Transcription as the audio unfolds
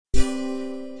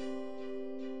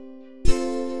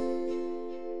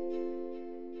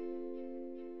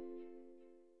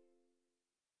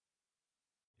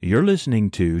You're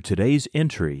listening to today's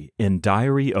entry in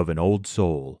Diary of an Old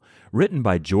Soul, written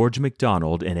by George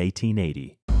MacDonald in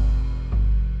 1880.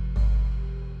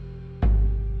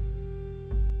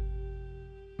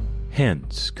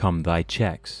 Hence come thy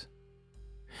checks,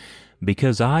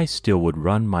 because I still would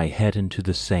run my head into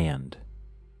the sand,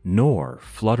 nor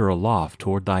flutter aloft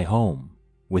toward thy home,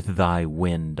 with thy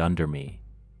wind under me.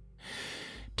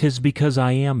 'Tis because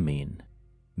I am mean,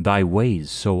 thy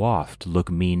ways so oft look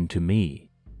mean to me.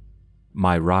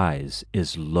 My rise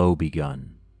is low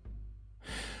begun.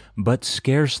 But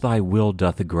scarce thy will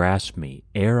doth grasp me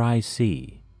ere I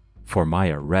see, for my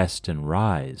arrest and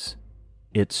rise,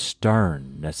 its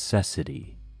stern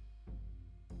necessity.